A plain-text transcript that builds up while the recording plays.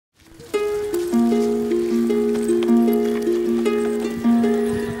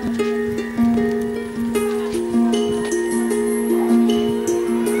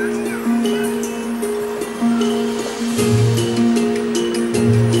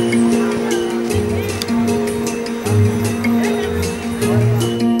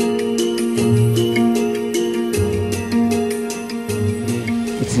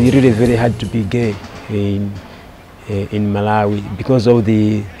really very hard to be gay in Malawi because of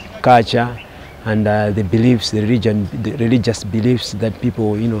the culture and the beliefs, the religious beliefs that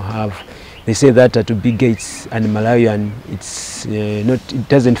people, have. They say that to be gay and Malawian, it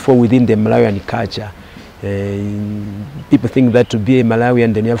doesn't fall within the Malawian culture. People think that to be a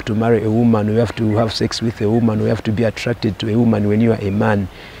Malawian, then you have to marry a woman, you have to have sex with a woman, you have to be attracted to a woman when you are a man.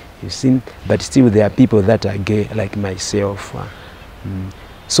 You see, but still there are people that are gay like myself.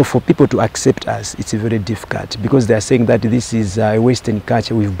 So for people to accept us, it's very difficult because they are saying that this is a Western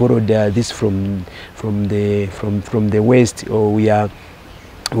culture. We've borrowed this from the West, or we are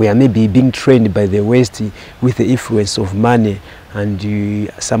maybe being trained by the West with the influence of money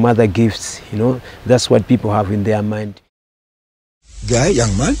and some other gifts. That's what people have in their mind. Guy,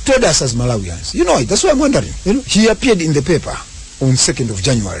 young man, told us as Malawians. That's why I'm wondering. He appeared in the paper on 2nd of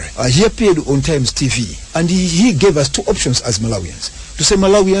January. He appeared on Times TV, and he gave us two options as Malawians. To say,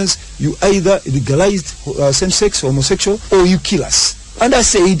 Malawians, you either legalized same-sex, homosexual, or you kill us. And I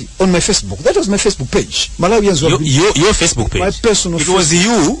said on my Facebook, that was my Facebook page. Malawians were your Facebook page. My personal. It was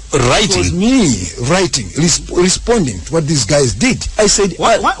you writing. It was me writing, responding to what these guys did. I said,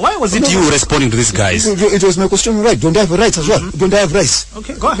 why was it you responding to these guys? It was my constitutional right. Don't I have rights as well? Don't I have rights?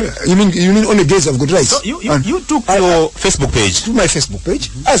 Okay, go ahead. You mean only gays have got rights? So you took your Facebook page to my Facebook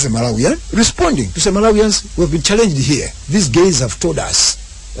page as a Malawian, responding to say, Malawians, we have been challenged here. These gays have told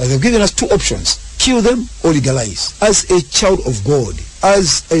us, they've given us two options: kill them or legalize. As a child of God,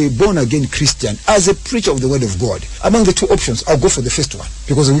 as a born-again Christian, as a preacher of the word of God, among the two options, I'll go for the first one,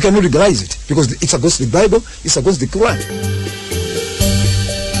 because we cannot legalize it, because it's against the Bible, it's against the Quran.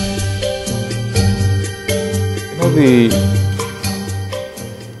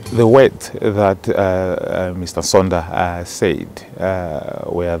 The words that Mr. Sonda said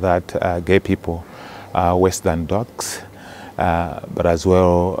were that gay people are worse than dogs, but as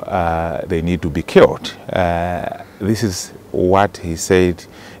well they need to be killed. This is what he said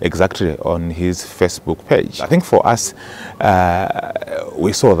exactly on his Facebook page. I think for us,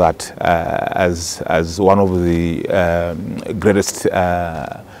 we saw that as one of the greatest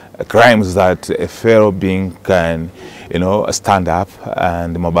crimes that a fellow being can, stand up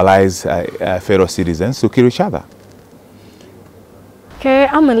and mobilize fellow citizens to kill each other. Okay,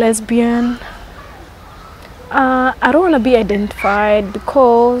 I'm a lesbian. I don't want to be identified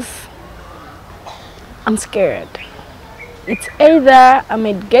because I'm scared. It's either I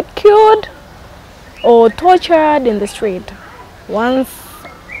may get killed or tortured in the street. Once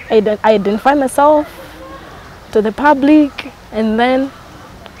I identify myself to the public, and then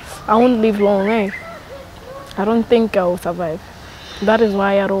I won't live long. I don't think I will survive. That is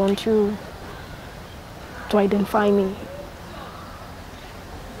why I don't want you to identify me.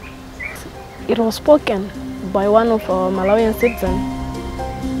 It was spoken by one of our Malawian citizens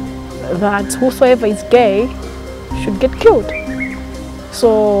that whosoever is gay should get killed.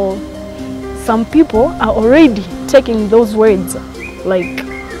 So some people are already taking those words like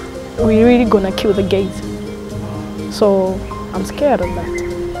we're really gonna kill the gays. So I'm scared of that.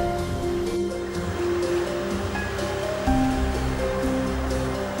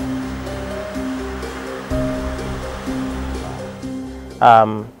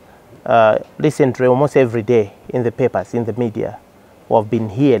 Recently, almost every day in the papers, in the media, we have been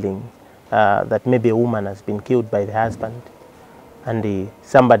hearing that maybe a woman has been killed by the husband, and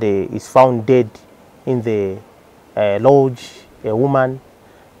somebody is found dead in the lodge, a woman,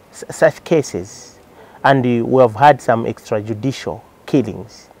 such cases. And we have had some extrajudicial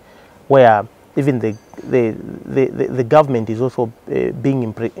killings where even the government is also being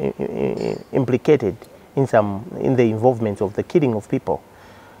implicated in the involvement of the killing of people.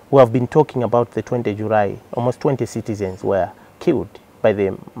 We have been talking about the 20th July, almost 20 citizens were killed by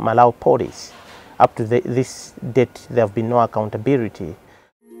the Malawi police. Up to this date, there have been no accountability.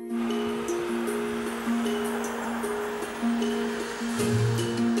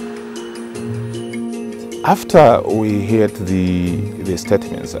 After we heard the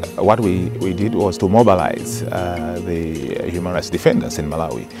statements, what we did was to mobilize the human rights defenders in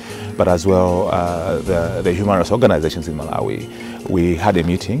Malawi, but as well the human rights organizations in Malawi. We had a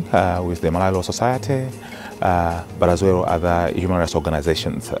meeting with the Malawi Law Society, but as well other human rights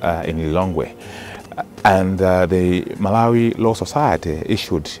organizations in Lilongwe. And the Malawi Law Society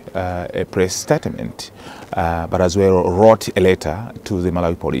issued a press statement, but as well wrote a letter to the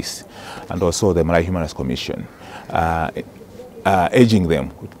Malawi police and also the Malawi Human Rights Commission, urging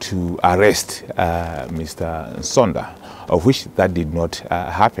them to arrest Mr. Sonda, of which that did not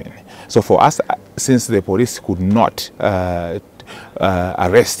happen. So for us, since the police could not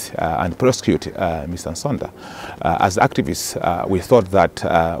arrest and prosecute Mr. Nsonda. As activists, we thought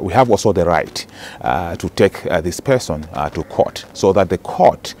that we have also the right to take this person to court, so that the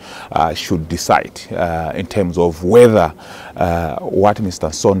court should decide in terms of whether what Mr.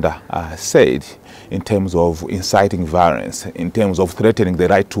 Nsonda said in terms of inciting violence, in terms of threatening the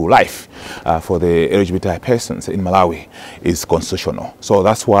right to life for the LGBTI persons in Malawi is constitutional. So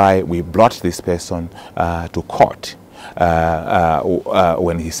that's why we brought this person to court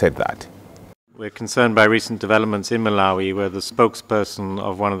when he said that. We're concerned by recent developments in Malawi, where the spokesperson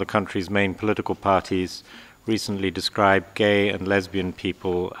of one of the country's main political parties recently described gay and lesbian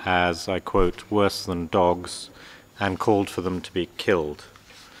people as, I quote, worse than dogs, and called for them to be killed.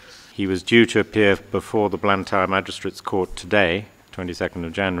 He was due to appear before the Blantyre Magistrates Court today, 22nd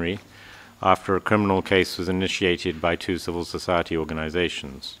of January, after a criminal case was initiated by 2 civil society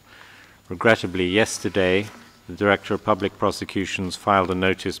organizations. Regrettably, yesterday, the Director of Public Prosecutions filed a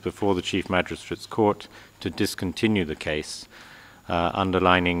notice before the Chief Magistrates Court to discontinue the case,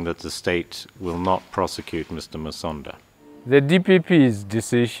 underlining that the state will not prosecute Mr. Nsonda. The DPP's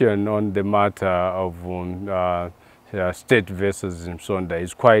decision on the matter of state versus Nsonda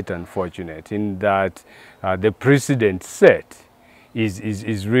is quite unfortunate, in that the precedent set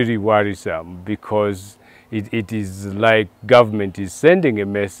is really worrisome, because it is like government is sending a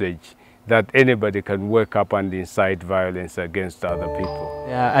message that anybody can wake up and incite violence against other people.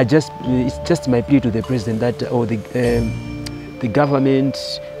 It's just my plea to the president that the government,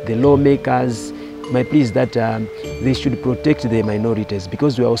 the lawmakers, my plea is that they should protect the minorities,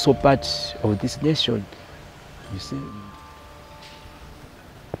 because we are also part of this nation. You see?